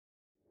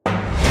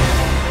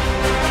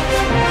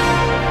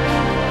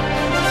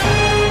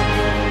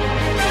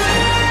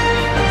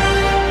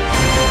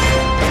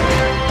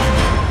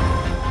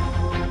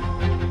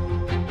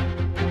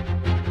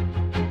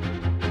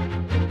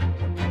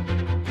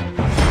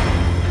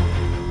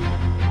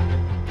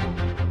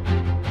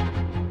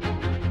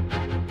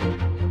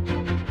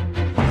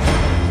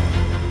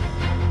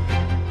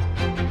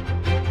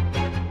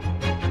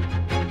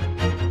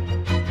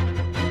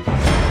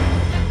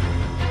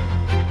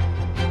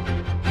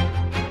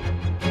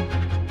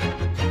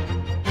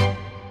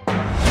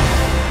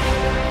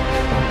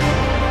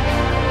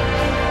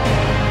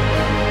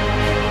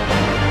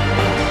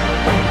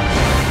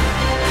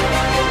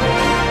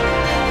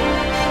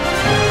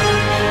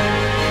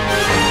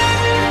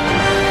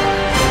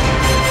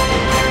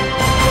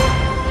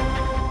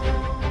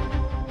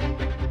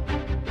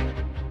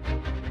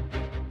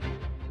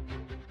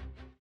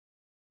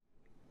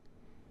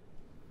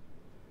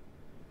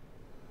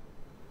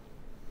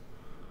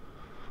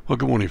Well,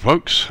 good morning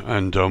folks,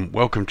 and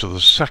welcome to the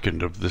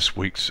second of this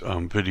week's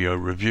video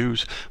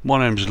reviews. My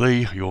name's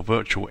Lee, your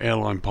virtual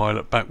airline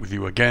pilot, back with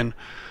you again.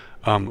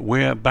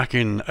 We're back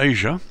in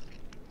Asia.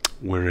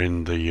 We're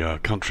in the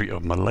country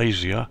of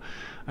Malaysia,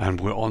 and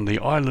we're on the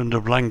island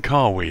of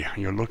Langkawi.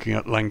 You're looking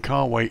at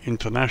Langkawi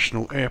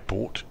International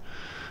Airport,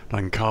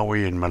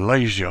 Langkawi in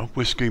Malaysia,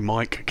 Whiskey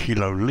Mike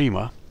Kilo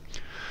Lima.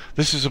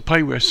 This is a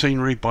payware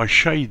scenery by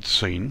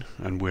Shadescene,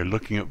 and we're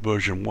looking at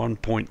version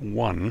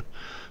 1.1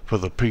 for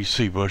the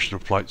PC version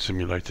of Flight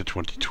Simulator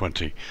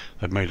 2020.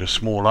 They've made a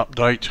small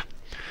update.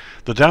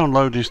 The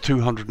download is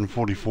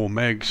 244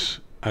 megs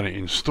and it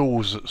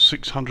installs at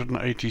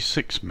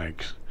 686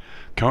 megs.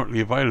 Currently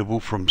available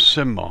from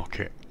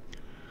Simmarket.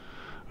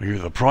 I'll give you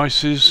the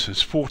prices.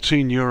 It's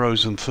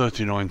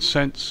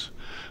 €14.39,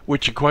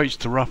 which equates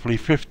to roughly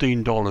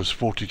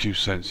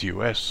 $15.42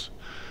 US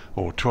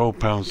or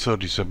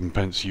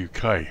 £12.37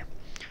 UK.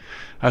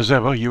 As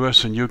ever,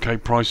 US and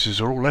UK prices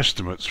are all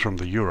estimates from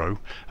the euro,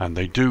 and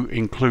they do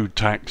include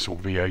tax or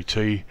VAT,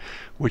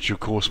 which of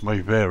course may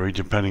vary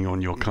depending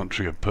on your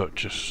country of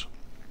purchase.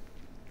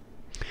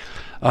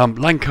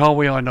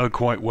 Langkawi I know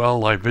quite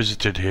well. I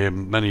visited here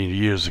many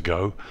years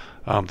ago.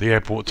 The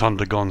airport's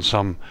undergone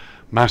some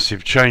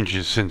massive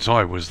changes since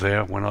I was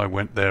there. When I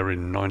went there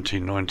in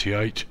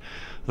 1998,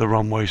 the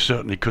runway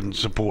certainly couldn't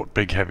support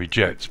big heavy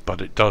jets, but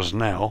it does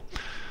now.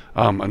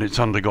 And it's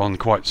undergone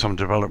quite some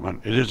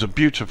development. It is a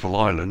beautiful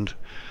island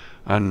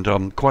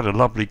and quite a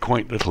lovely,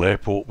 quaint little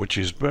airport, which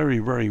is very,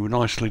 very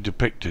nicely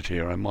depicted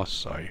here, I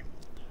must say.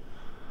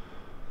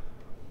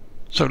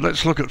 So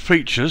let's look at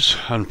features,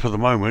 and for the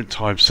moment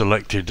I've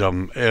selected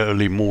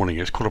early morning.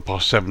 It's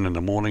 7:15 in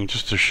the morning,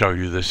 just to show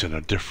you this in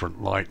a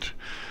different light.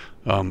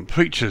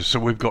 Features,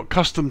 so we've got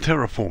custom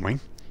terraforming,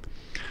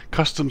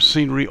 custom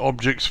scenery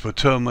objects for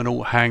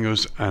terminal,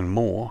 hangars and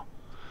more.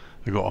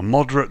 They've got a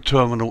moderate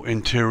terminal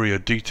interior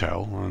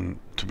detail, and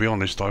to be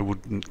honest I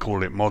wouldn't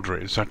call it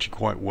moderate, it's actually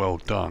quite well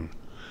done.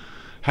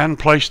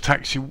 Hand-placed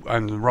taxi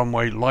and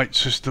runway light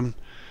system,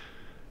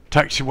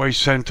 taxiway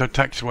centre,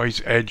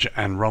 taxiway's edge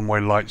and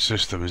runway light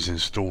system is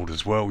installed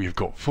as well. You've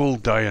got full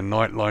day and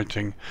night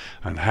lighting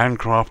and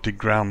handcrafted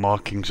ground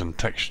markings and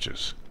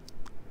textures.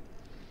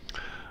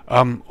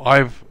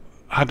 I've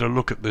had a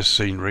look at this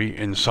scenery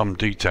in some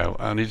detail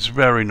and it's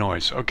very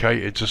nice. Okay,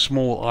 it's a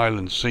small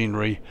island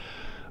scenery.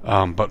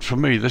 But for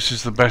me this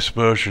is the best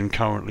version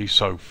currently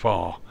so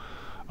far.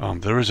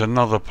 There is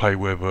another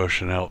payware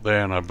version out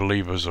there, and I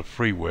believe there's a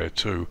freeware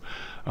too,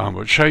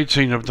 but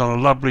Shadescene have done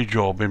a lovely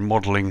job in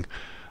modelling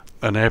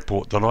an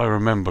airport that I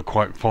remember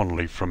quite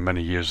fondly from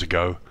many years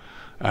ago,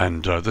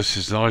 and this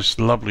is a nice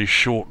lovely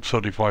short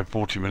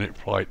 35-40 minute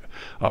flight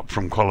up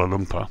from Kuala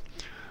Lumpur,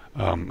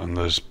 and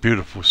there's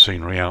beautiful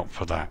scenery out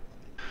for that.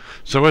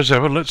 So as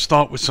ever, let's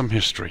start with some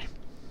history.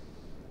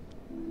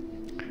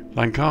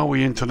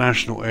 Langkawi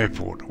International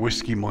Airport,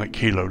 Whiskey Mike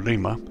Kilo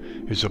Lima,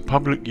 is a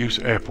public-use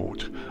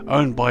airport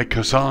owned by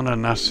Khazanah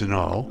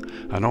Nasional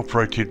and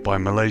operated by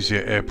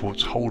Malaysia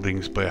Airports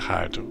Holdings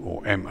Berhad,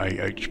 or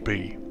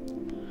MAHB.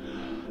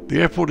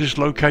 The airport is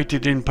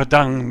located in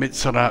Padang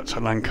Mitsarat,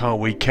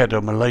 Langkawi,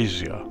 Kedah,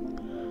 Malaysia.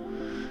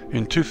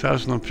 In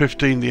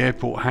 2015, the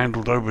airport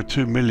handled over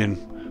 2 million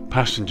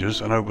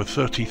passengers and over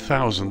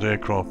 30,000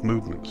 aircraft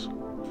movements.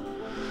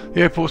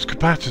 The airport's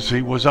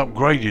capacity was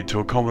upgraded to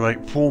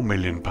accommodate 4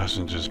 million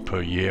passengers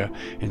per year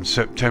in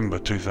September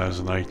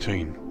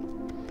 2018.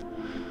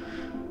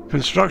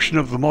 Construction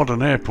of the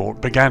modern airport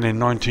began in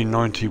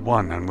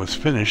 1991 and was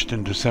finished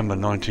in December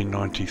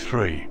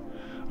 1993.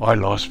 I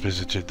last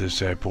visited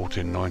this airport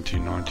in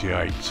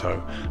 1998,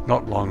 so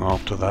not long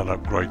after that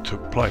upgrade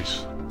took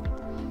place.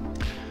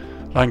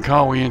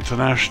 Langkawi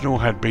International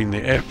had been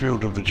the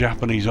airfield of the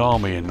Japanese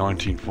Army in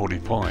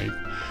 1945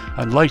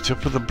 and later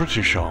for the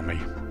British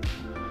Army.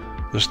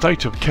 The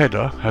state of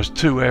Kedah has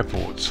two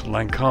airports,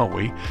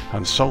 Langkawi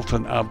and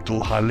Sultan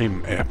Abdul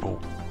Halim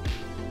Airport.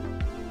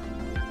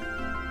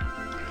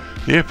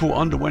 The airport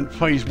underwent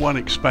Phase 1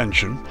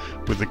 expansion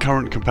with the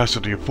current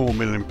capacity of 4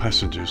 million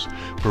passengers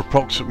for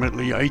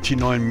approximately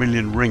 89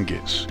 million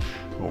ringgits,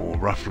 or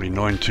roughly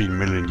 19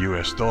 million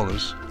US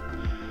dollars.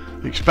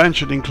 The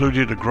expansion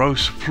included a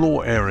gross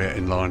floor area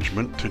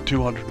enlargement to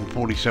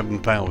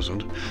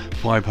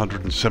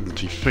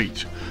 247,570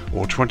 feet,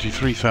 or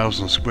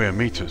 23,000 square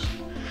meters.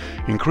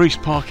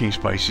 Increased parking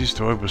spaces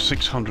to over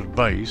 600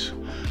 bays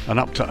and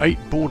up to 8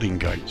 boarding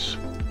gates.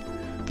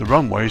 The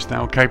runway is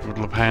now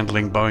capable of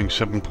handling Boeing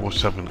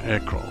 747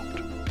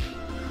 aircraft.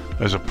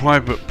 There's a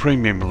private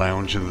premium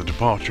lounge in the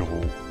departure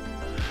hall.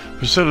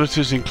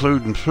 Facilities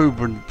include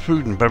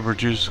food and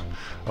beverages,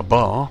 a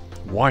bar,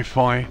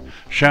 Wi-Fi,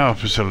 shower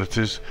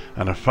facilities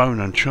and a phone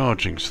and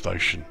charging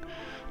station.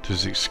 It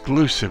is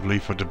exclusively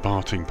for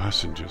departing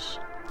passengers.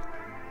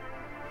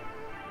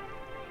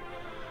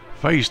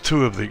 Phase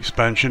 2 of the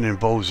expansion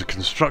involves the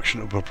construction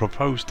of a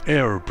proposed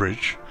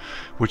aerobridge,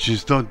 which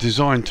is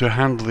designed to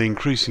handle the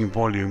increasing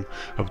volume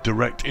of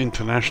direct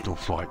international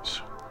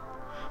flights.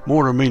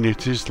 More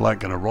amenities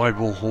like an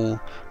arrival hall,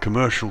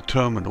 commercial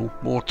terminal,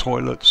 more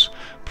toilets,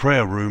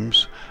 prayer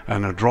rooms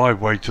and a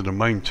driveway to the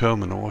main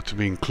terminal are to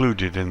be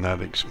included in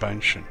that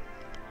expansion.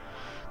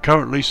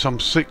 Currently some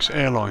 6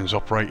 airlines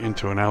operate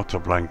into and out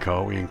of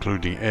Langkawi,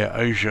 including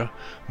AirAsia,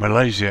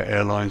 Malaysia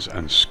Airlines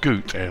and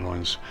Scoot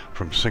Airlines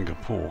from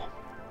Singapore.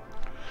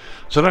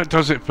 So that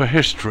does it for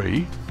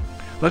history.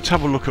 Let's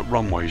have a look at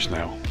runways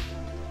now.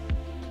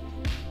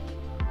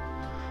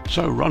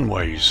 So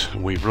runways,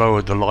 we've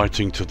lowered the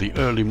lighting to the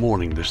early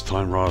morning this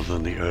time rather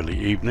than the early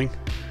evening.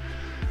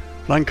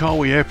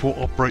 Langkawi Airport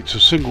operates a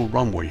single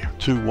runway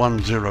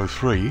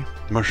 2103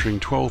 measuring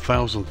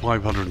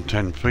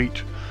 12,510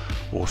 feet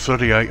or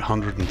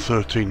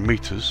 3,813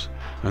 metres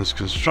and is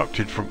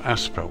constructed from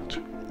asphalt.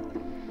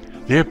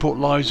 The airport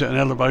lies at an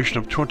elevation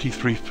of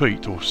 23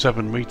 feet or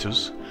 7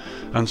 metres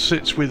and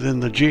sits within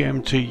the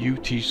GMT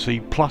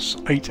UTC plus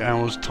 8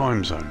 hours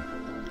time zone.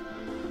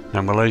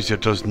 Now Malaysia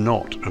does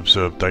not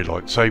observe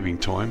daylight saving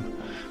time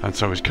and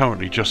so is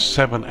currently just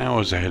 7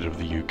 hours ahead of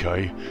the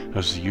UK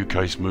as the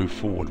UK's moved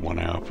forward 1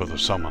 hour for the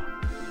summer.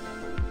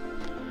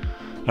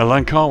 Now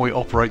Langkawi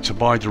operates a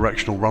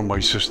bi-directional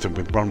runway system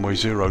with runway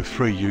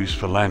 03 used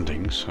for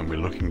landings, and we're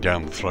looking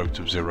down the throat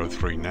of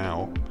 03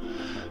 now,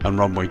 and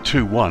runway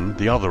 21,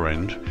 the other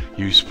end,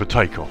 used for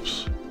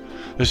takeoffs.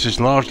 This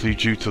is largely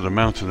due to the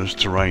mountainous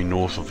terrain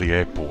north of the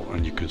airport,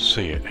 and you can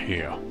see it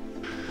here.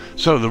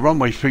 So the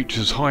runway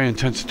features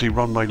high-intensity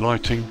runway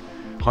lighting,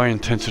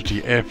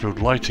 high-intensity airfield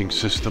lighting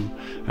system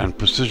and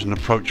precision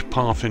approach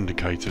path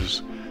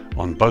indicators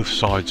on both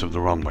sides of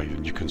the runway,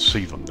 and you can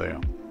see them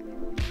there.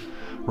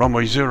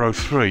 Runway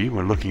 03,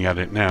 we're looking at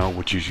it now,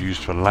 which is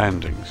used for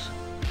landings.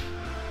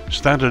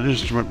 Standard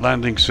instrument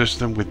landing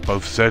system with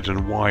both Z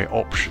and Y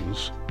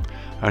options,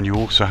 and you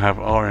also have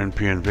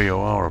RNP and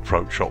VOR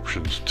approach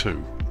options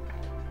too.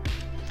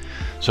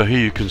 So here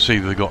you can see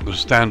they've got the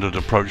standard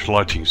approach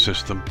lighting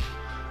system.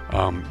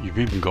 You've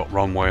even got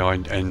runway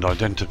end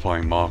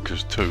identifying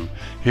markers too.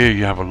 Here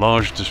you have a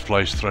large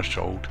displaced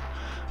threshold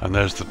and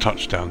there's the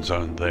touchdown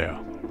zone there.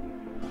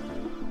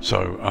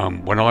 So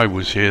when I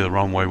was here the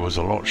runway was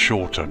a lot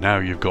shorter. Now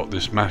you've got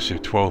this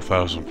massive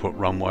 12,000 foot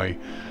runway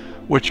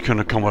which can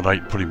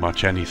accommodate pretty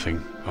much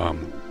anything.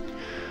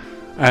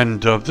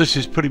 This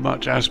is pretty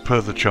much as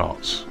per the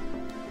charts.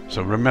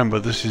 So remember,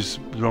 this is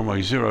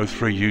runway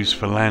 03 used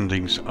for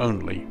landings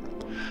only.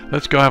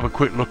 Let's go have a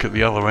quick look at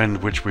the other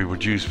end, which we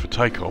would use for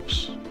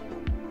takeoffs.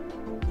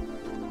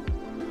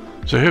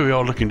 So here we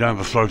are looking down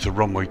the throat of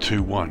runway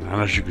 21,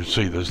 and as you can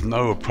see there's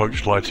no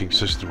approach lighting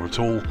system at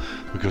all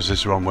because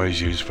this runway is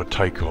used for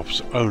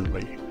takeoffs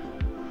only.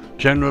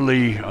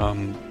 Generally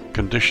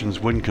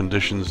wind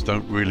conditions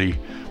don't really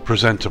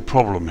present a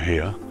problem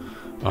here,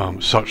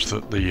 such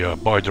that the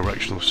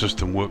bi-directional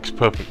system works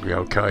perfectly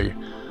okay,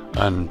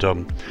 and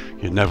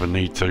you never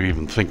need to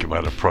even think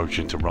about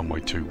approaching to runway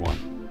 21.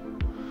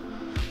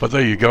 But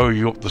there you go,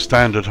 you've got the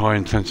standard high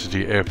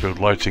intensity airfield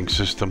lighting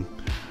system,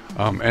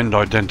 end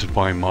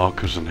identifying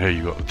markers, and here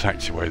you've got the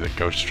taxiway that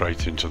goes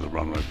straight into the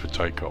runway for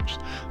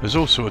takeoffs. There's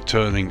also a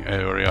turning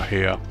area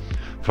here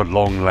for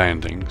long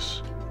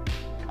landings,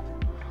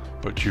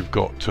 but you've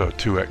got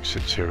 2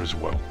 exits here as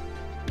well.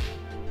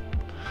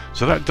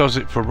 So that does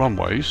it for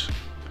runways.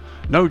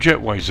 No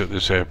jetways at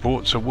this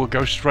airport, so we'll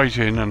go straight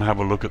in and have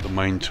a look at the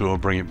main tour,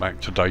 bring it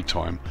back to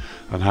daytime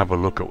and have a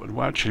look at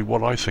actually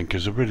what I think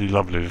is a really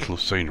lovely little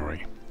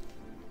scenery.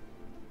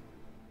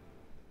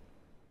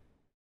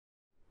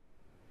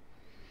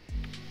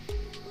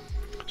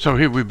 So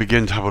here we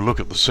begin to have a look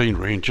at the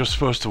scenery, and just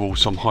first of all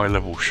some high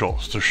level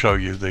shots to show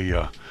you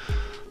the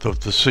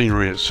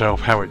scenery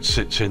itself, how it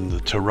sits in the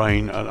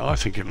terrain, and I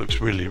think it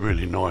looks really,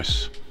 really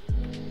nice.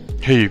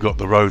 Here you've got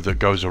the road that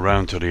goes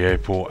around to the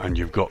airport, and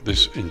you've got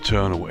this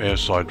internal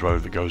airside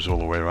road that goes all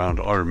the way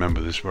around. I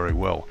remember this very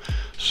well.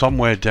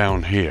 Somewhere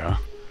down here,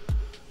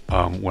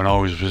 when I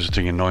was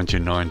visiting in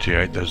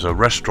 1998, there's a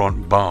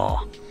restaurant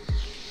bar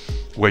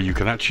where you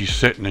can actually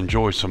sit and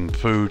enjoy some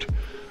food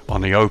on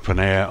the open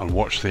air and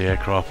watch the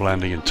aircraft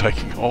landing and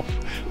taking off.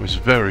 It was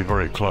very,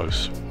 very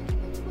close.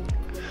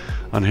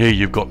 And here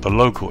you've got the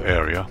local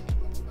area,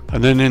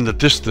 and then in the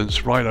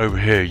distance right over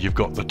here you've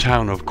got the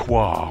town of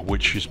Kwa,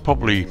 which is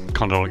probably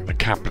kind of like the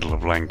capital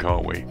of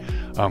Langkawi.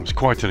 It's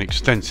quite an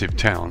extensive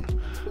town.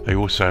 They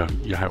also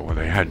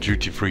they had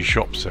duty-free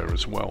shops there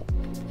as well.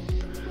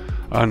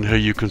 And here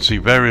you can see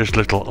various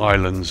little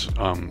islands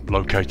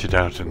located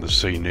out in the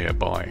sea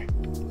nearby.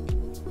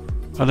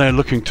 And then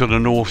looking to the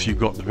north you've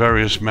got the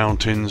various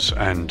mountains,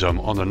 and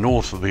on the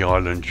north of the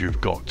island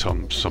you've got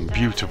some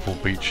beautiful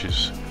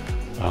beaches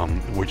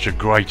which are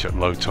great at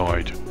low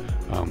tide,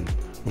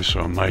 with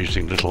some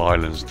amazing little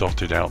islands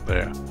dotted out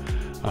there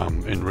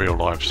in real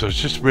life. So it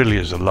just really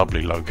is a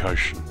lovely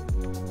location.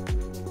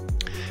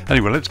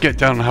 Anyway, let's get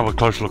down and have a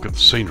close look at the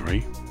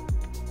scenery.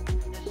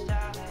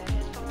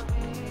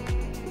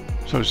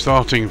 So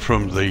starting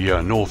from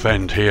the north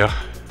end here,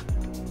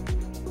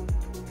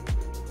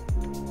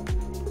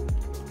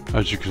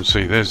 as you can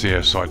see there's the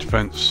airside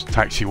fence,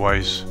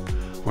 taxiways,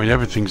 I mean,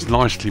 everything's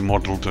nicely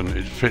modelled and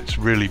it fits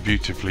really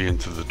beautifully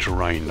into the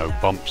terrain. No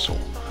bumps or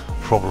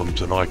problems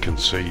that I can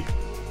see.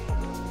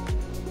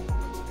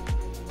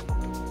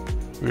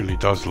 Really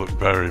does look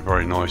very,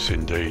 very nice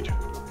indeed.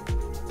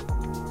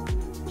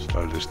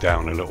 Slow this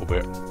down a little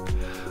bit.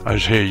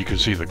 As here you can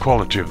see the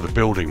quality of the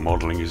building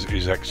modelling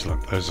is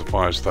excellent. There's the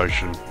fire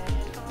station.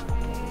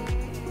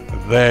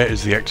 There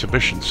is the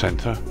exhibition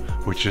centre,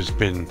 which has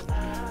been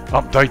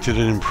updated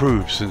and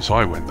improved since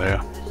I went there.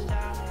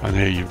 And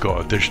here you've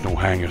got additional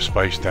hangar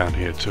space down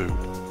here too.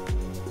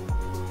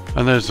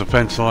 And there's the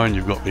fence line.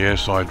 You've got the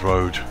airside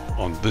road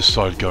on this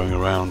side going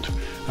around,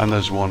 and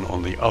there's one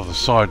on the other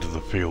side of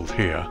the field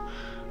here,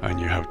 and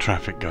you have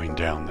traffic going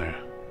down there.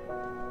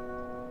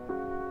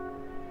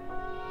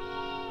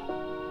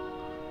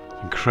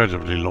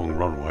 Incredibly long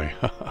runway.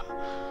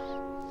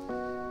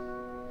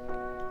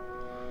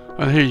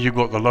 And here you've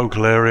got the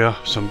local area,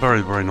 some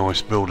very, very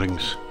nice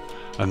buildings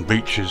and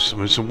beaches. I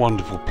mean, it's a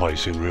wonderful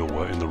place in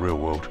the real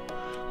world.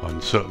 I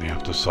certainly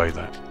have to say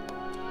that.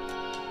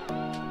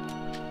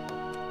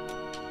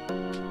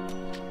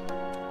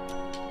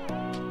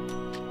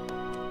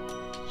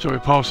 So we're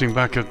passing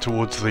back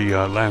towards the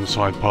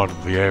landside part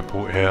of the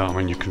airport here. I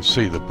mean, you can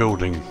see the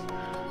building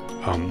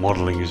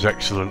modelling is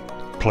excellent.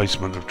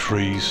 Placement of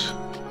trees.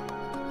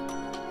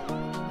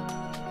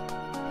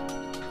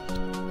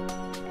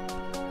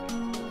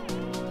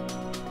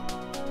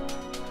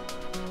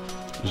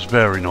 It's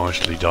very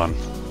nicely done.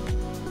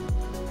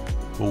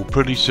 All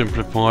pretty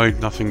simplified,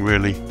 nothing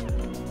really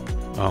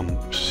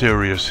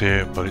serious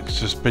here, but it's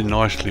just been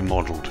nicely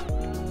modelled.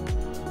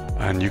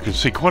 And you can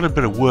see quite a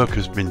bit of work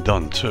has been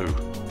done too.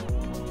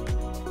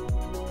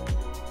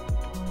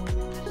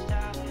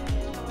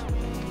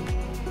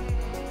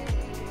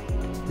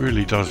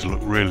 Really does look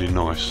really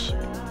nice.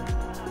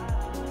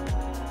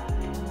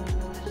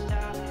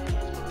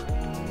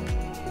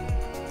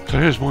 So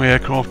here's my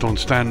aircraft on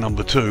stand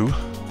number 2.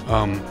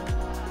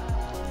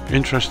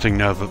 Interesting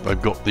now that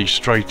they've got these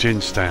straight-in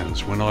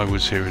stands. When I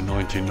was here in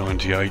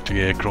 1998, the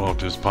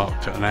aircraft was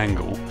parked at an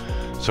angle,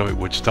 so it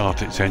would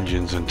start its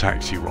engines and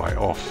taxi right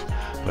off.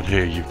 But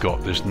here you've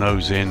got this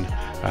nose in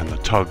and the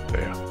tug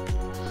there.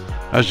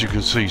 As you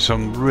can see,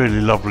 some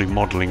really lovely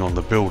modelling on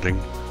the building.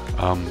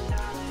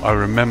 I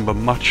remember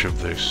much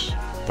of this,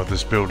 but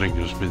this building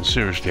has been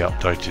seriously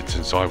updated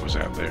since I was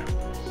out there.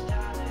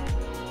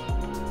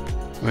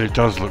 And it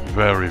does look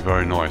very,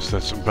 very nice.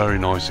 That's some very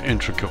nice,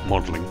 intricate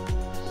modelling.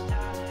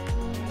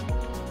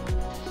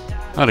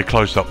 And a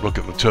close-up look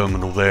at the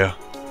terminal there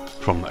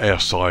from the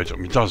airside. I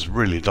mean, it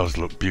really does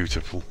look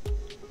beautiful.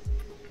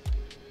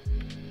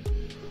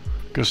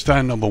 Got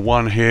stand number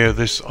 1 here.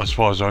 This, as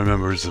far as I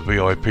remember, is the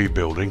VIP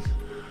building.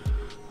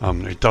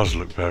 It does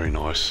look very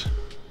nice.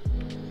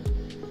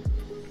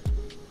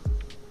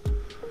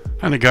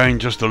 And again,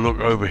 just a look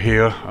over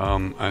here,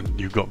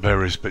 and you've got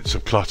various bits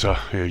of clutter.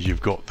 Here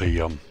you've got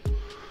the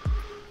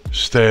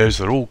stairs.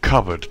 They're all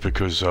covered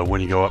because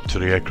when you go up to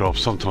the aircraft,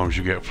 sometimes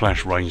you get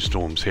flash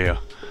rainstorms here.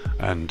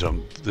 And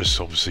this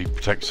obviously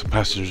protects the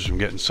passengers from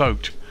getting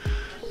soaked.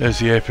 There's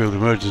the airfield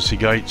emergency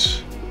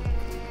gates.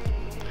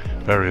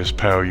 Various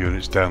power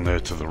units down there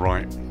to the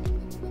right.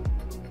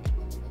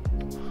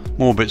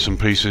 More bits and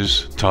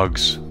pieces,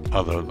 tugs,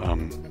 other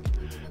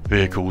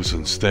vehicles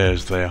and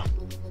stairs there.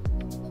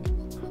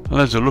 And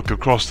there's a look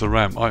across the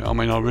ramp. I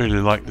mean, I really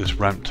like this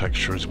ramp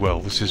texture as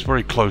well. This is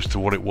very close to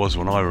what it was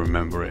when I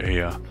remember it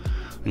here.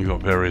 You've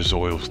got various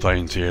oil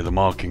stains here. The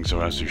markings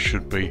are as they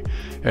should be.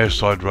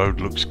 Airside road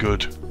looks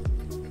good.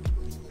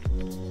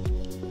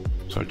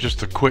 So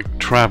just a quick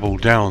travel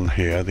down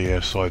here, the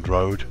airside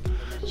road,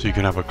 so you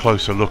can have a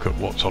closer look at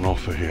what's on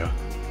offer here.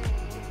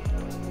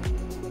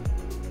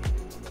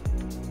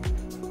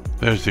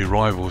 There's the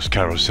arrivals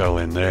carousel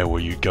in there,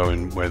 where you go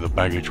in where the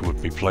baggage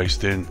would be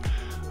placed in,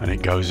 and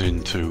it goes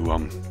into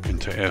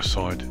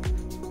airside,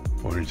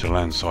 or into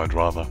landside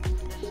rather.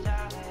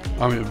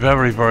 I mean,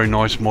 very, very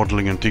nice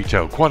modelling and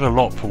detail. Quite a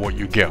lot for what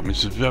you get. I mean,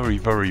 it's a very,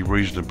 very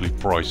reasonably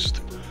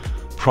priced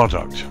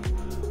product.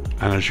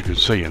 And as you can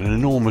see, an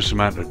enormous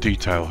amount of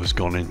detail has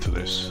gone into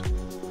this.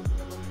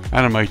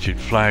 Animated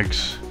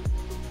flags.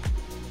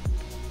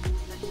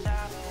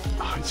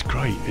 Oh, it's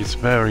great. It's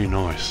very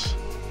nice.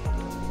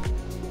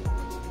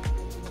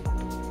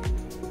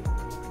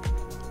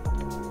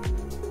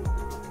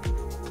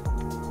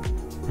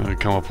 And we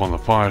come up on the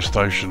fire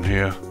station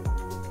here,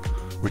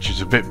 which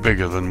is a bit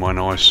bigger than when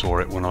I saw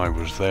it when I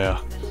was there.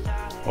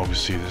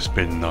 Obviously, it's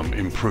been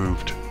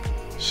improved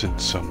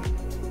since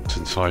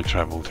I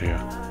travelled here.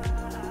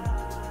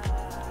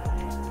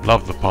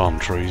 Love the palm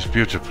trees,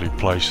 beautifully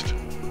placed.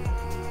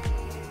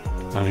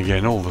 And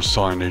again, all the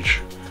signage.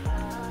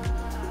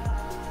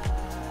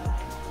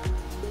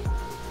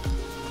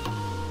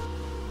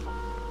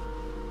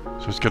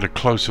 So let's get a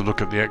closer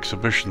look at the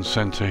exhibition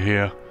centre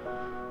here.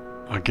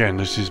 Again,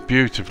 this is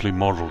beautifully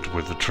modelled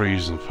with the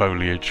trees and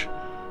foliage.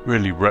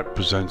 Really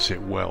represents it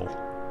well.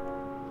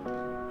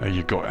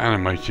 You've got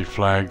animated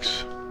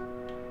flags.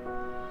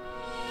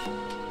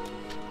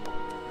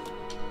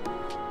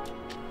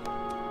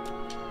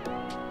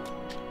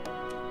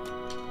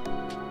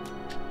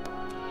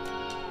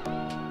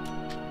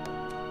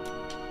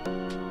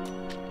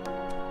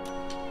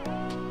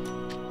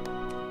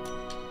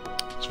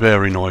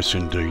 very nice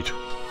indeed.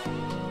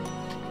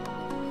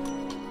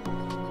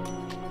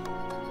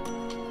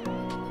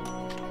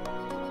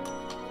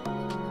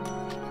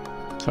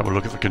 Let's have a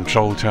look at the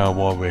control tower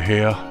while we're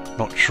here.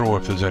 Not sure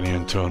if there's any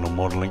internal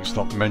modelling, it's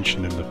not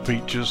mentioned in the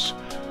features,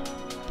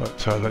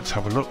 but let's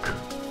have a look.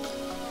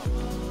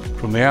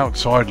 From the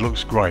outside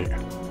looks great,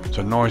 it's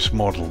a nice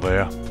model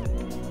there.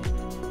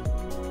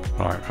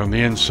 Right, from the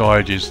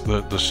inside is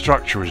the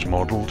structure is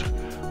modelled,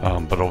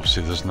 but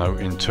obviously there's no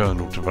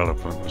internal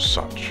development as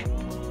such.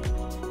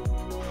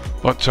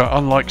 But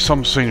unlike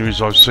some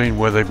sceneries I've seen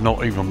where they've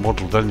not even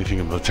modelled anything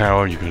in the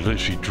tower, you can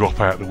literally drop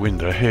out the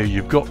window. Here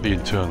you've got the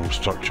internal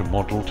structure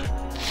modelled,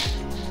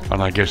 and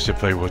I guess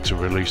if they were to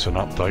release an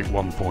update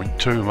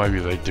 1.2, maybe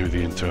they'd do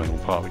the internal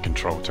part of the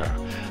control tower.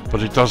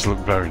 But it does look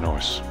very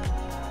nice.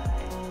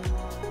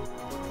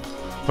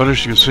 But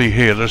as you can see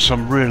here, there's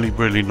some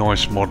really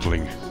nice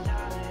modelling.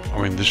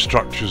 I mean, the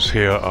structures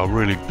here are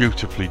really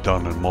beautifully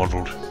done and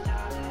modelled.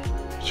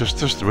 It's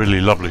just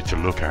really lovely to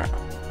look at.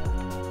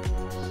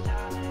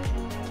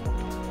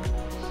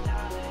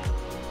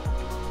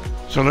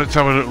 So let's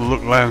have a little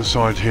look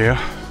landside here.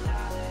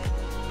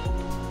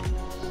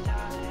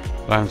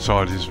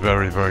 Landside is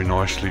very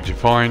nicely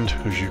defined,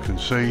 as you can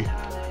see.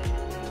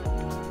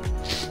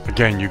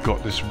 Again, you've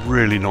got this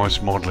really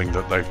nice modelling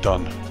that they've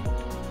done.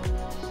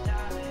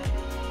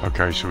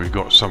 Okay, so we've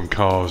got some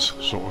cars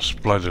sort of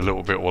spread a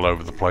little bit all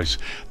over the place.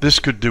 This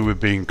could do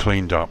with being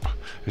cleaned up.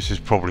 This is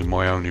probably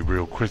my only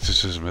real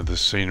criticism of this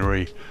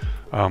scenery.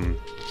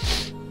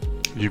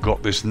 You've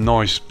got this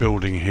nice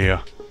building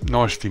here,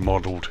 nicely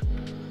modelled.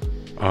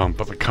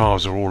 But the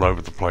cars are all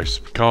over the place.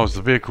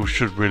 The vehicles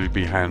should really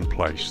be hand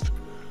placed,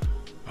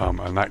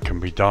 and that can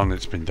be done.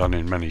 It's been done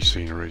in many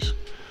sceneries.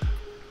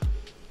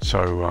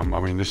 So I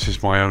mean, this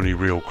is my only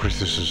real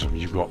criticism.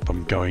 You've got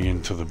them going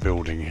into the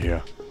building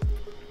here,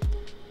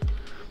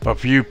 but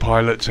for you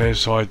pilots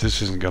airside,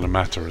 this isn't going to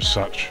matter as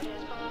such.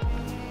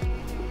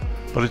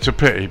 But it's a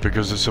pity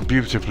because it's a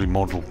beautifully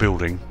modelled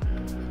building.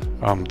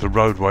 The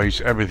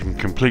roadways, everything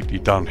completely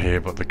done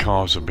here, but the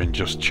cars have been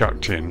just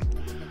chucked in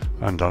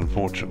and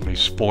unfortunately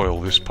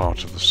spoil this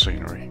part of the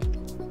scenery.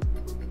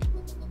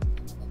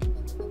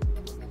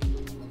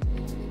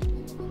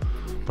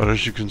 But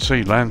as you can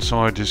see,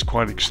 landside is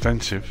quite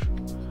extensive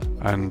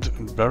and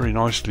very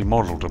nicely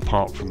modelled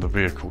apart from the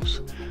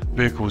vehicles.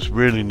 Vehicles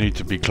really need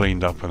to be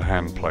cleaned up and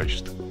hand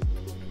placed.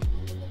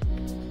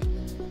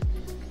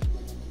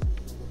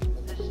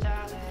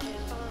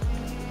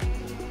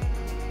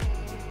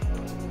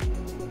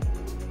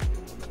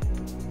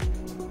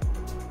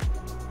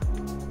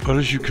 But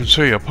as you can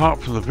see,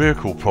 apart from the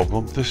vehicle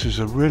problem, this is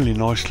a really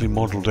nicely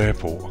modelled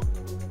airport.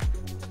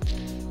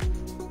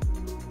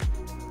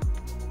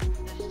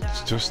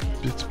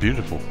 It's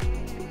beautiful.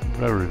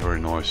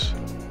 Very nice.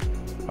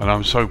 And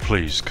I'm so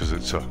pleased because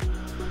it's a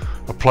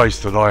place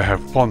that I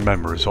have fond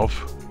memories of.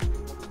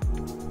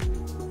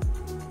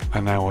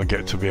 And now I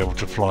get to be able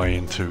to fly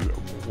into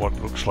what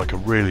looks like a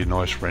really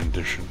nice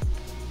rendition.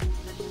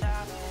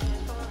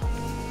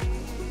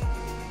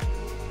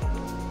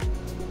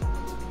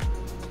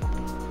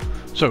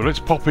 So let's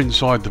pop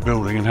inside the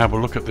building and have a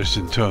look at this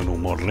internal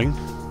modelling.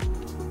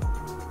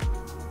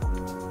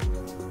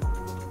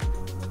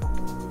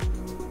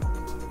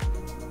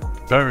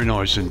 Very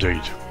nice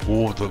indeed.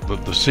 All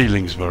the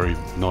ceiling's very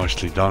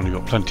nicely done. You've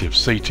got plenty of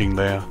seating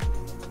there.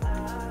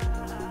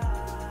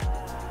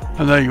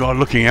 And there you are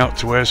looking out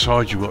to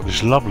airside. You've got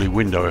this lovely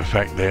window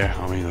effect there.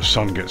 I mean, the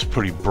sun gets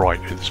pretty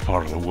bright in this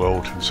part of the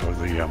world, and so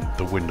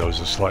the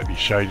windows are slightly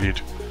shaded.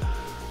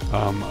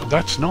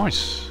 That's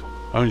nice.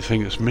 Only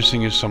thing that's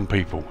missing is some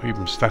people.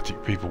 Even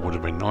static people would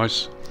have been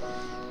nice.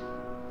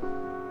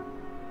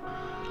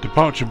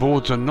 Departure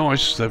boards are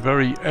nice. They're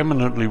very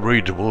eminently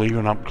readable,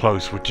 even up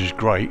close, which is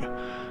great.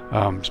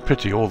 It's a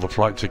pity all the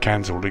flights are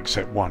cancelled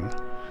except one.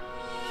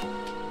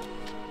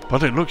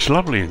 But it looks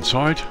lovely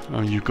inside.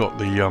 You've got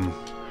the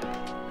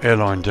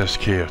airline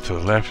desk here to the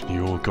left, and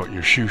you've got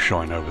your shoe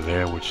shine over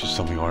there, which is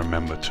something I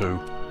remember too.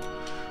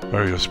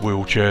 Various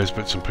wheelchairs,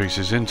 bits and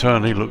pieces.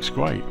 Internally looks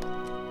great.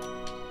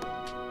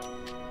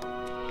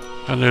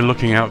 And they're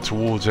looking out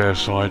towards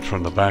airside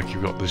from the back.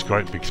 You've got this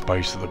great big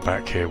space at the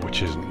back here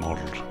which isn't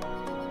modelled.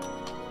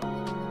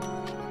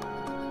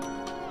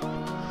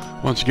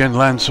 Once again,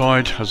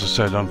 landside, as I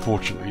said,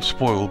 unfortunately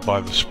spoiled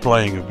by the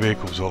splaying of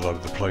vehicles all over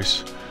the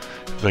place.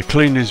 If they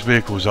clean these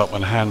vehicles up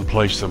and hand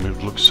place them, it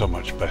would look so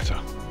much better.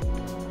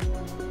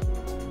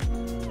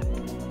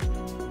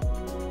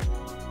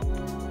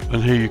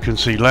 And here you can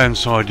see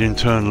landside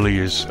internally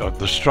is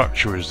the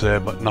structure is there,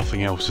 but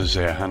nothing else is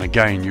there. And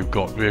again, you've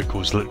got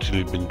vehicles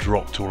literally been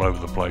dropped all over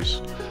the place.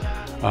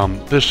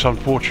 This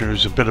unfortunately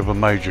is a bit of a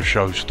major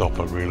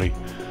showstopper really.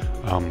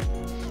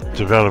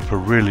 Developer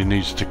really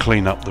needs to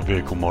clean up the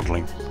vehicle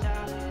modelling.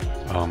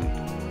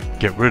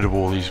 Get rid of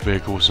all these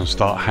vehicles and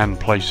start hand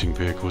placing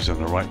vehicles in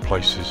the right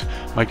places.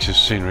 Makes this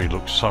scenery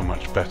look so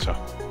much better.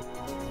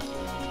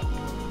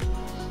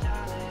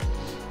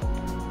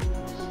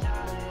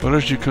 But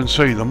as you can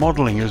see, the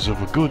modelling is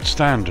of a good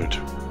standard.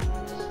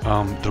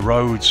 The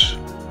roads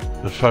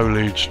The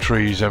foliage,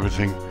 trees,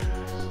 everything.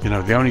 You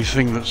know, the only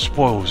thing that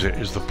spoils it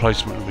is the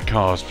placement of the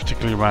cars,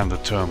 particularly around the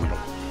terminal.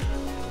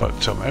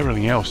 But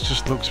everything else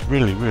just looks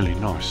really, really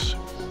nice.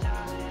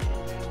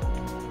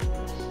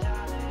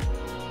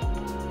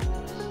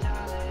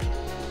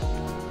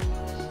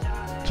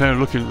 So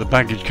looking at the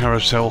baggage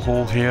carousel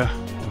hall here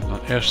on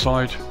the air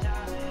side.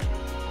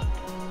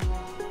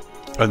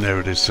 And there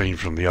it is seen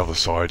from the other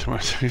side.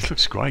 It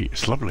looks great,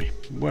 it's lovely,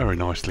 very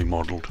nicely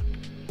modelled.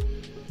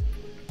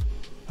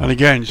 And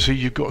again, see,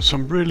 you've got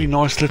some really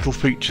nice little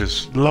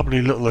features,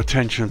 lovely little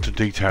attention to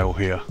detail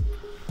here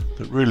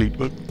that really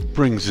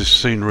brings this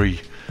scenery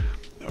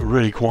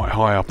really quite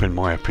high up in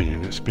my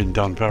opinion. It's been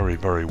done very,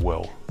 very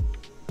well.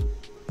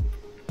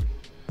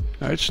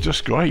 It's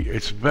just great,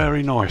 it's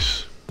very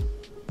nice.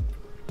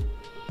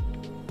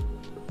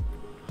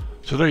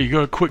 So there you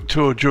go, a quick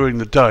tour during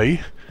the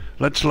day.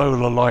 Let's lower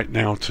the light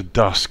now to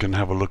dusk and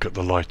have a look at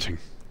the lighting.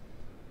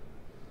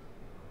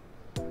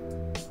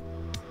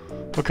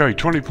 Okay,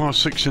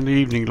 6:20 in the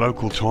evening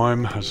local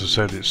time. As I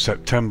said, it's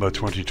September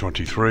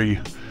 2023.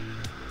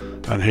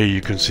 And here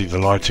you can see the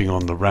lighting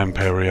on the ramp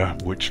area,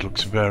 which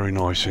looks very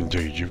nice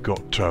indeed. You've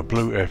got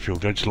blue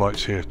airfield edge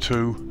lights here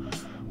too,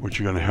 which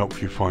are going to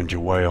help you find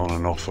your way on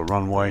and off the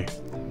runway.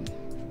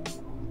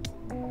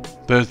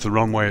 There's the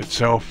runway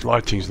itself,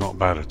 lighting's not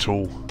bad at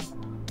all.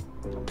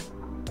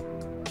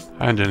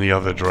 And in the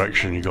other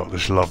direction you've got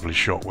this lovely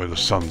shot where the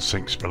sun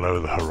sinks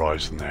below the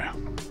horizon there.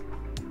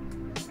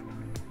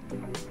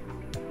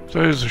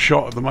 So here's a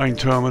shot of the main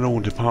terminal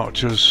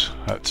departures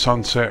at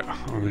sunset,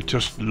 and it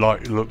just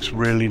looks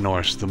really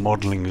nice. The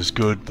modelling is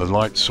good, the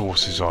light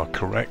sources are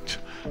correct,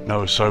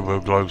 no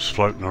Asobo globes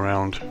floating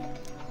around.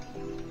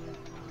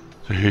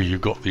 So here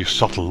you've got these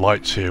subtle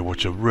lights here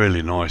which are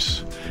really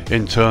nice.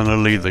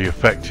 Internally the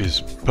effect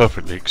is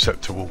perfectly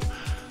acceptable.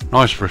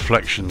 Nice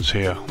reflections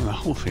here, and the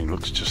whole thing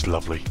looks just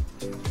lovely.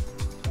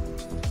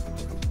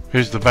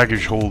 Here's the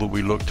baggage hall that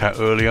we looked at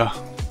earlier,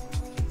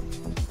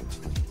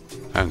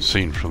 and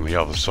seen from the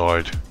other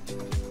side.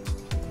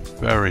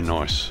 Very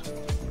nice.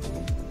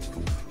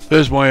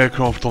 There's my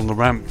aircraft on the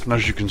ramp, and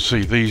as you can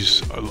see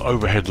these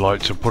overhead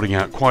lights are putting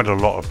out quite a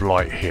lot of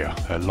light here.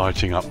 They're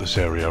lighting up this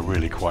area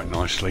really quite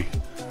nicely.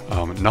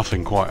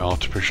 Nothing quite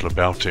artificial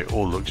about it,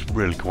 all looks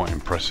really quite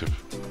impressive.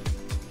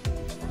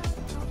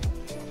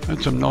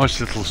 And some nice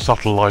little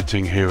subtle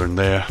lighting here and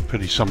there.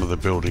 Pity some of the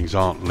buildings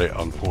aren't lit,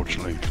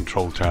 unfortunately. The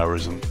control tower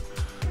isn't.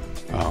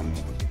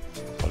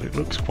 But it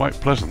looks quite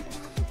pleasant.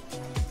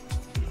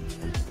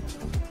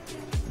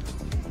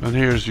 And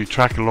here as you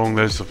track along,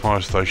 there's the fire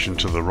station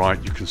to the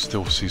right. You can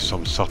still see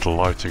some subtle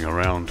lighting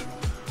around,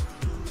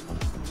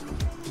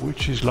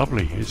 which is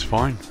lovely. It's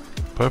fine,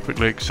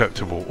 perfectly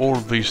acceptable. All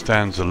of these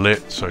stands are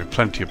lit, so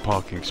plenty of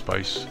parking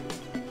space.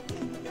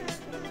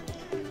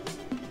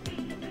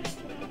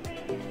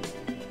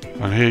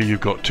 And here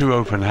you've got two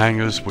open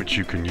hangars which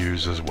you can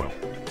use as well.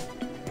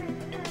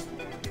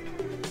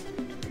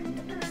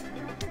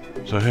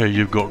 So here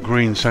you've got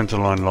green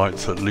centerline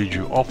lights that lead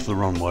you off the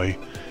runway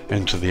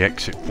into the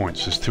exit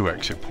points. There's two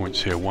exit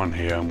points here, one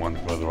here and one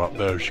further up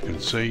there, as you can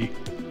see.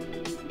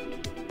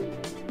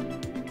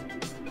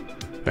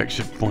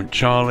 Exit point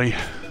Charlie.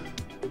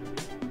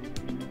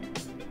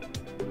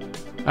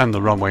 And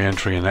the runway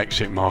entry and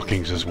exit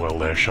markings as well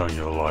there, showing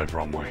you the live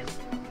runway.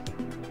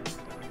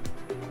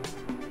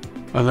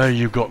 And there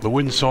you've got the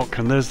windsock,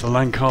 and there's the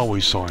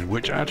Langkawi sign,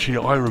 which actually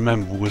I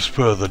remember was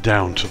further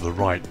down to the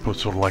right, but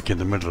sort of like in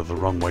the middle of the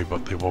runway,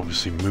 but they've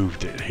obviously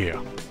moved it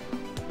here.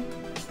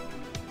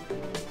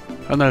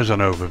 And there's an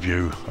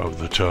overview of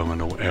the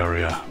terminal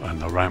area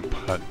and the ramp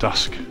at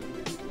dusk.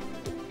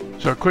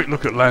 So a quick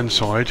look at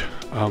landside,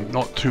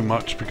 not too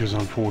much because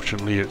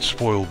unfortunately it's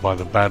spoiled by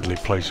the badly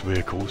placed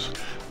vehicles,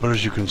 but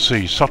as you can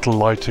see, subtle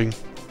lighting,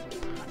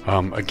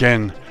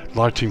 again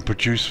lighting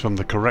produced from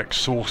the correct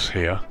source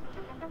here.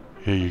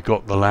 Here you've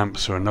got the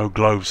lamps, there are no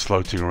globes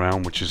floating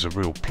around, which is a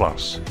real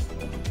plus.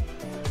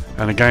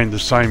 And again the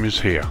same is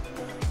here,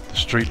 the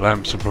street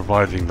lamps are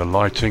providing the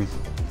lighting.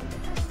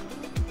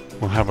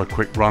 We'll have a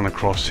quick run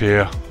across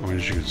here. I mean,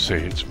 as you can see,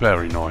 it's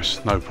very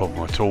nice, no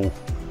problem at all.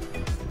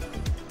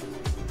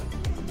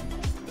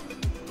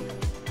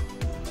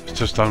 It's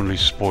just only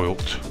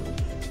spoilt.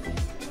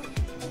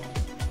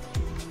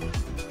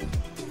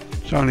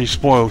 It's only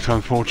spoilt,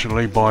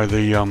 unfortunately, by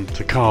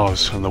the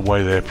cars and the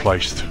way they're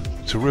placed.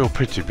 It's a real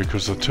pity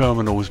because the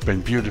terminal has been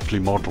beautifully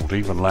modelled,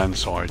 even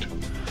landside,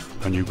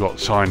 and you've got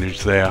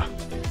signage there.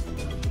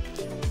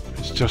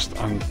 It's just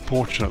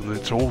unfortunate that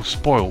it's all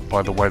spoilt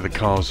by the way the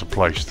cars are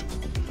placed.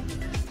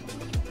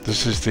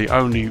 This is the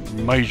only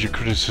major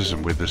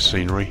criticism with this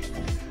scenery.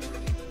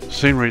 The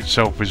scenery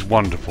itself is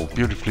wonderful,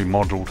 beautifully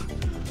modelled.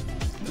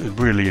 It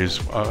really is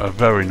a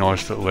very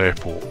nice little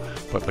airport,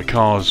 but the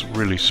cars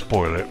really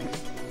spoil it,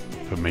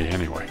 for me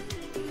anyway.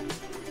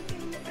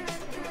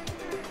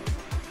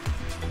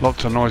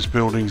 Lots of nice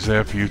buildings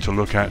there for you to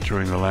look at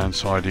during the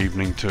landside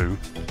evening too.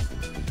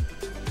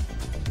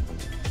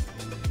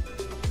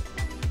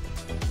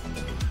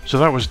 So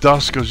that was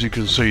dusk. As you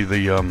can see,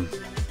 the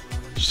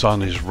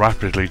sun is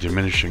rapidly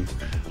diminishing.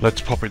 Let's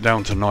pop it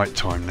down to night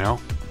time now.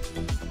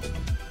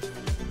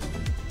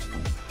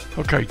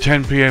 Okay,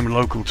 10 PM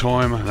local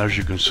time, and as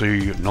you can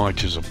see,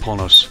 night is upon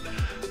us.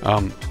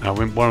 Now,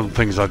 one of the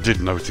things I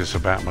did notice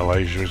about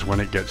Malaysia is when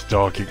it gets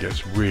dark, it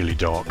gets really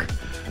dark.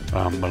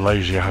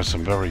 Malaysia has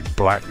some very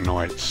black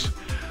nights,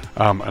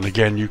 and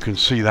again, you can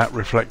see that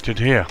reflected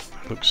here.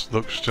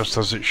 Looks just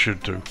as it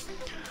should do.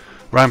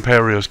 Ramp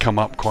areas come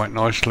up quite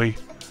nicely,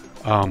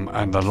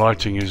 and the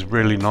lighting is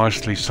really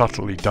nicely,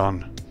 subtly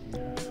done.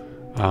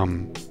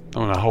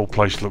 The whole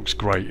place looks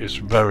great. It's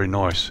very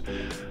nice.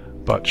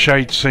 But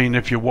Shadescene,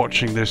 if you're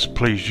watching this,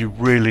 please, you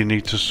really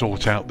need to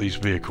sort out these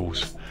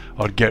vehicles.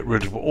 I'd get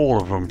rid of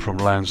all of them from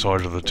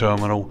landside of the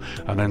terminal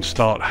and then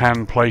start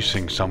hand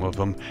placing some of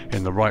them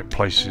in the right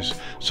places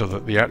so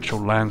that the actual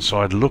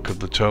landside look of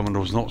the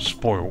terminal is not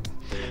spoiled.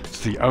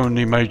 It's the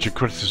only major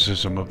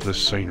criticism of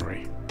this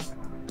scenery.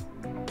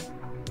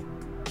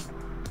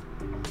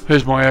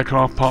 Here's my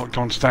aircraft parked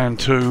on stand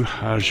 2.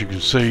 As you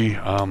can see,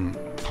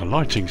 the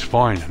lighting's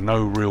fine,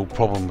 no real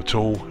problem at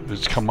all.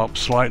 It's come up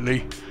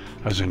slightly,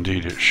 as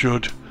indeed it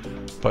should,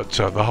 but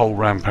the whole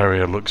ramp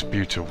area looks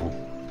beautiful.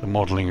 The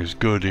modelling is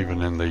good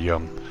even in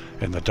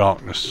the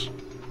darkness.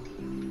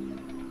 And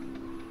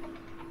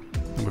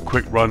a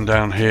quick run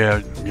down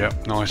here.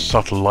 Yep, nice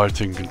subtle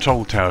lighting.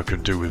 Control tower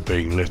could do with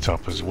being lit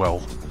up as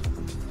well.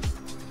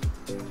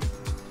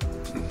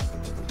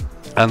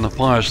 And the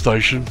fire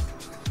station.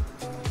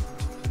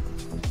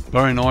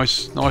 Very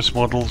nice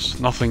models,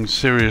 nothing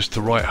serious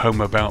to write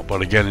home about,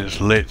 but again it's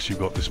lit. You've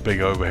got this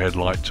big overhead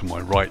light to my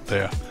right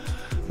there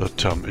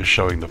that is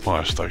showing the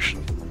fire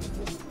station.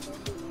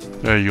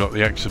 There you got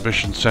the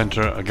exhibition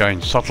centre,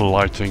 again subtle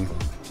lighting,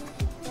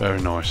 very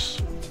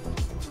nice.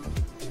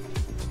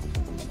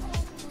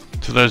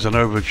 So there's an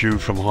overview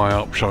from high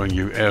up showing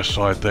you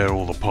airside there,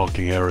 all the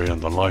parking area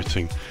and the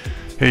lighting.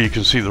 Here you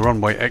can see the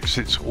runway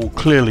exits all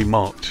clearly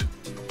marked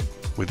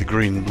with the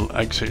green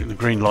exit, the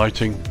green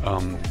lighting.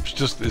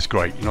 It's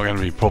great. You're not going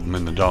to be a problem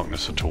in the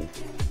darkness at all.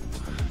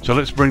 So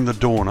let's bring the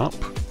dawn up.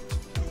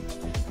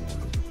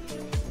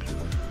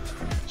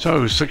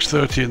 So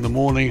 6:30 in the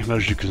morning, and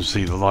as you can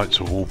see, the lights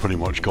have all pretty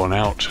much gone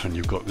out, and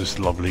you've got this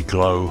lovely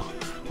glow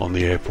on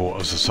the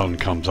airport as the sun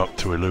comes up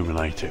to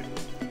illuminate it.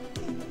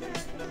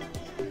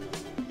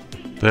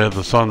 There,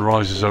 the sun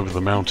rises over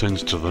the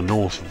mountains to the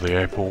north of the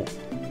airport.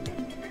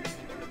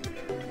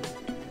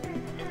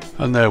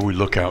 And there we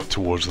look out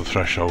towards the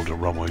threshold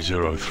of runway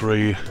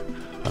 03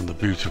 and the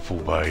beautiful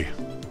bay.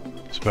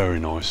 It's very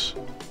nice.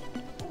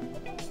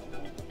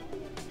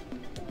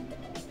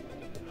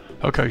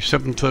 Okay,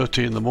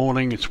 7:30 in the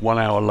morning, it's 1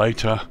 hour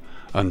later,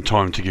 and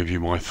time to give you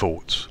my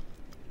thoughts.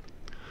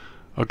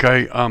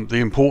 Okay, the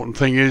important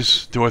thing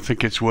is, do I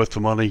think it's worth the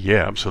money?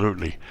 Yeah,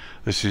 absolutely.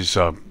 This is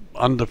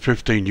under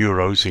 15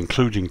 euros,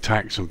 including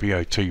tax and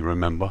VAT,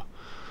 remember.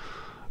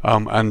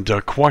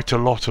 And quite a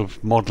lot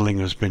of modelling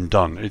has been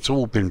done. It's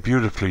all been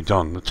beautifully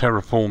done. The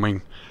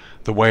terraforming,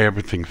 the way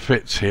everything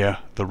fits here,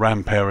 the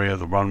ramp area,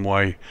 the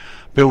runway,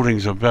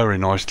 buildings are very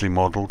nicely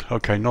modelled.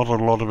 Okay, not a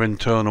lot of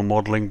internal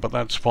modelling, but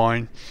that's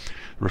fine.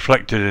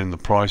 Reflected in the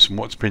price, and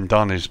what's been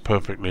done is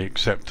perfectly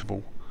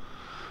acceptable.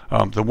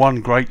 The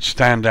one great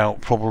standout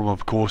problem,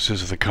 of course,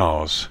 is the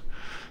cars.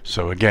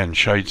 So again,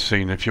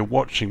 Shadescene, if you're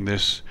watching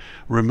this,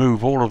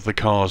 remove all of the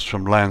cars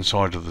from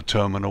landside of the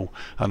terminal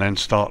and then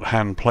start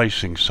hand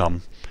placing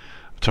some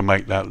to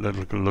make that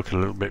look a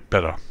little bit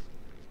better.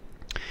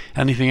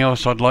 Anything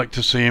else I'd like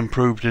to see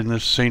improved in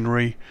this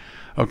scenery?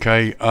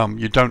 Okay,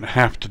 you don't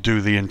have to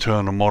do the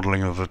internal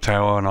modelling of the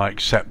tower, and I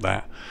accept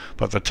that,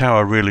 but the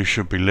tower really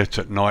should be lit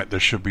at night. There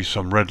should be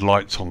some red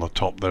lights on the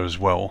top there as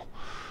well,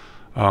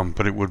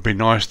 but it would be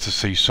nice to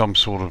see some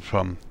sort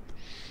of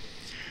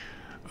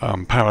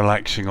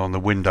parallaxing on the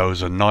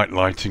windows and night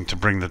lighting to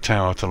bring the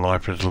tower to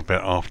life a little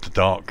bit after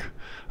dark,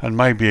 and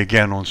maybe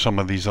again on some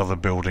of these other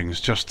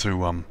buildings, just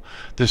to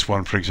this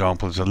one for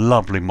example is a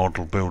lovely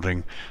model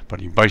building,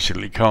 but you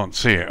basically can't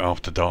see it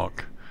after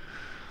dark.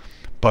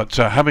 But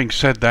having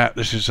said that,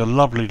 this is a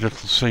lovely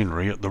little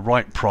scenery at the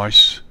right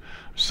price.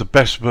 It's the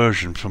best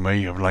version for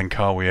me of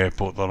Langkawi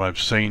Airport that I've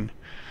seen.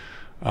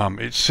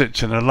 It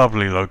sits in a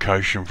lovely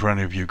location for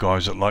any of you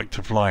guys that like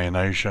to fly in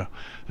Asia.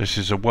 This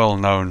is a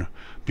well-known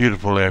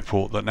beautiful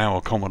airport that now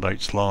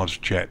accommodates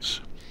large jets.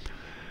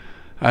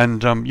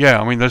 And yeah,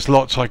 I mean, there's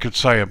lots I could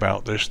say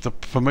about this.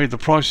 For me, the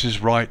price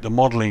is right, the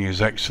modelling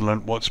is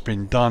excellent, what's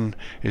been done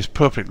is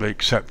perfectly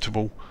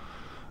acceptable.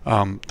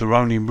 The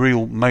only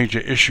real major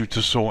issue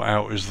to sort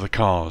out is the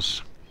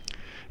cars.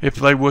 If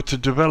they were to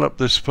develop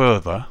this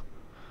further,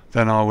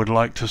 then I would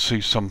like to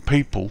see some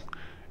people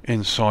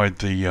inside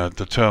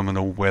the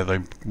terminal where they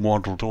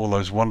modelled all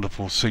those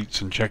wonderful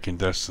seats and check-in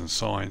desks and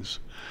signs,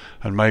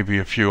 and maybe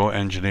a few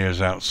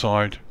engineers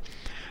outside,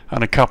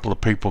 and a couple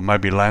of people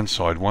maybe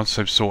landside once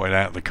they've sorted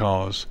out the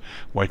cars,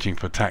 waiting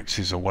for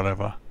taxis or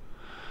whatever.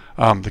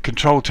 The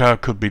control tower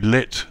could be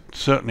lit,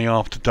 certainly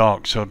after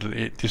dark, so that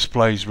it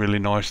displays really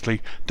nicely.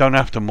 Don't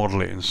have to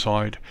model it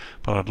inside,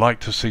 but I'd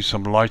like to see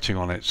some lighting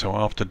on it, so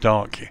after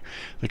dark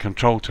the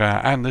control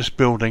tower and this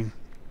building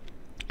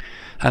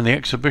and the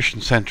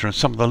exhibition centre and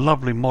some of the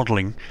lovely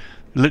modelling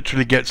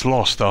literally gets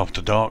lost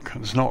after dark.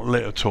 It's not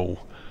lit at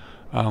all.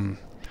 Now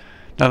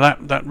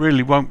that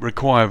really won't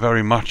require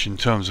very much in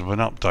terms of an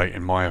update,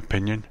 in my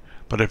opinion,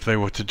 but if they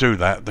were to do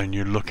that, then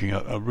you're looking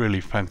at a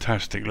really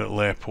fantastic little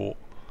airport.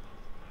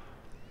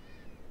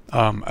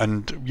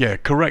 And yeah,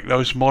 correct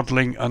those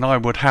modelling, and I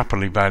would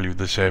happily value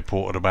this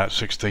airport at about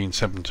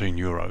 16-17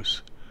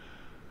 euros,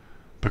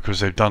 because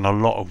they've done a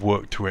lot of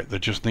work to it. They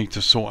just need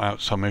to sort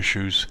out some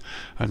issues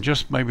and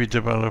just maybe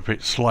develop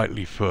it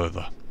slightly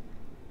further.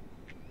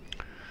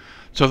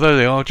 So there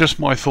they are, just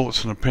my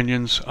thoughts and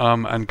opinions.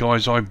 And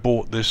guys, I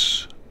bought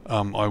this,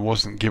 I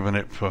wasn't given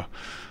it for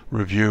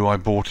review, I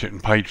bought it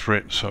and paid for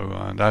it, so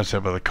and as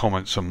ever the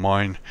comments are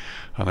mine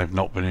and they've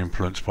not been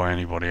influenced by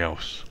anybody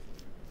else.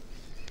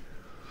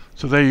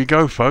 So there you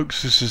go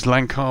folks, this is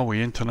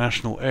Langkawi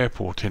International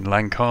Airport in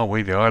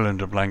Langkawi, the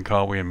island of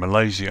Langkawi in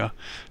Malaysia.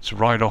 It's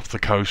right off the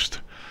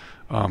coast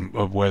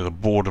of where the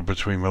border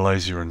between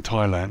Malaysia and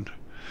Thailand.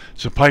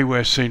 It's a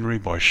payware scenery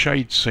by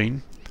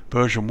Shadescene,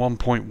 version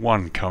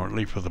 1.1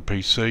 currently for the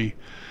PC.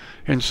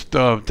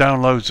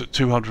 Downloads at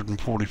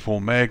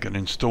 244 meg and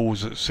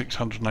installs at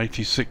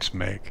 686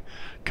 meg.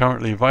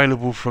 Currently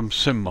available from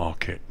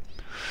Simmarket.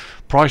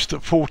 Priced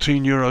at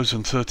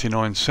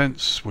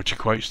 €14.39, which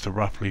equates to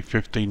roughly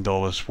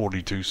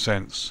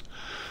 $15.42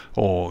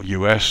 or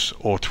US,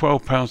 or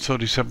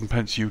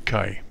 £12.37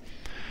 UK.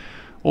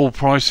 All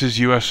prices,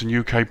 US and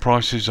UK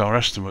prices, are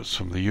estimates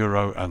from the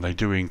euro, and they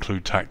do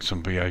include tax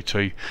and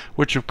VAT,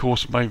 which of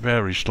course may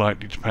vary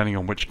slightly depending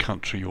on which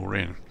country you're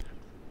in.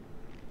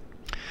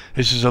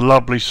 This is a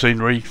lovely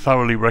scenery,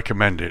 thoroughly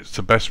recommend it. It's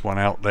the best one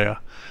out there.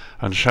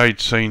 And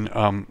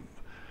Shadescene,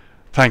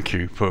 thank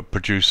you for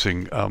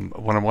producing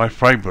one of my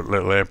favourite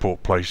little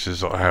airport places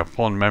that I have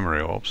fond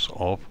memory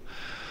of.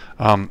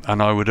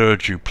 And I would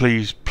urge you,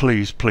 please,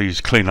 please,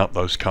 please clean up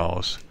those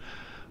cars.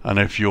 And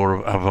if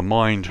you have a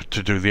mind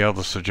to do the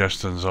other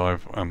suggestions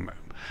I've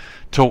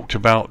talked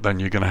about, then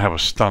you're going to have a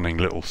stunning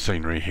little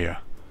scenery here.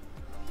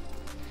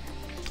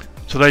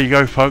 So there you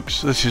go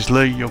folks, this is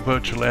Lee, your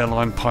virtual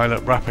airline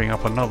pilot, wrapping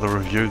up another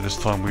review. This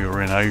time we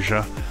were in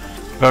Asia.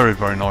 Very,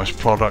 very nice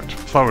product,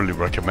 thoroughly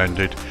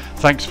recommended.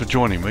 Thanks for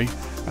joining me,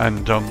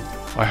 and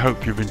I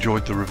hope you've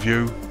enjoyed the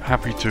review.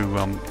 Happy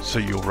to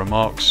see your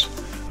remarks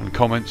and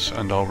comments,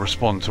 and I'll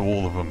respond to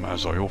all of them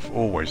as I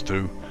always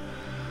do.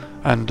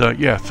 And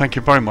yeah, thank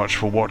you very much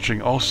for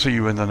watching. I'll see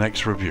you in the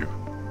next review.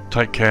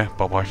 Take care,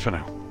 bye bye for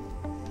now.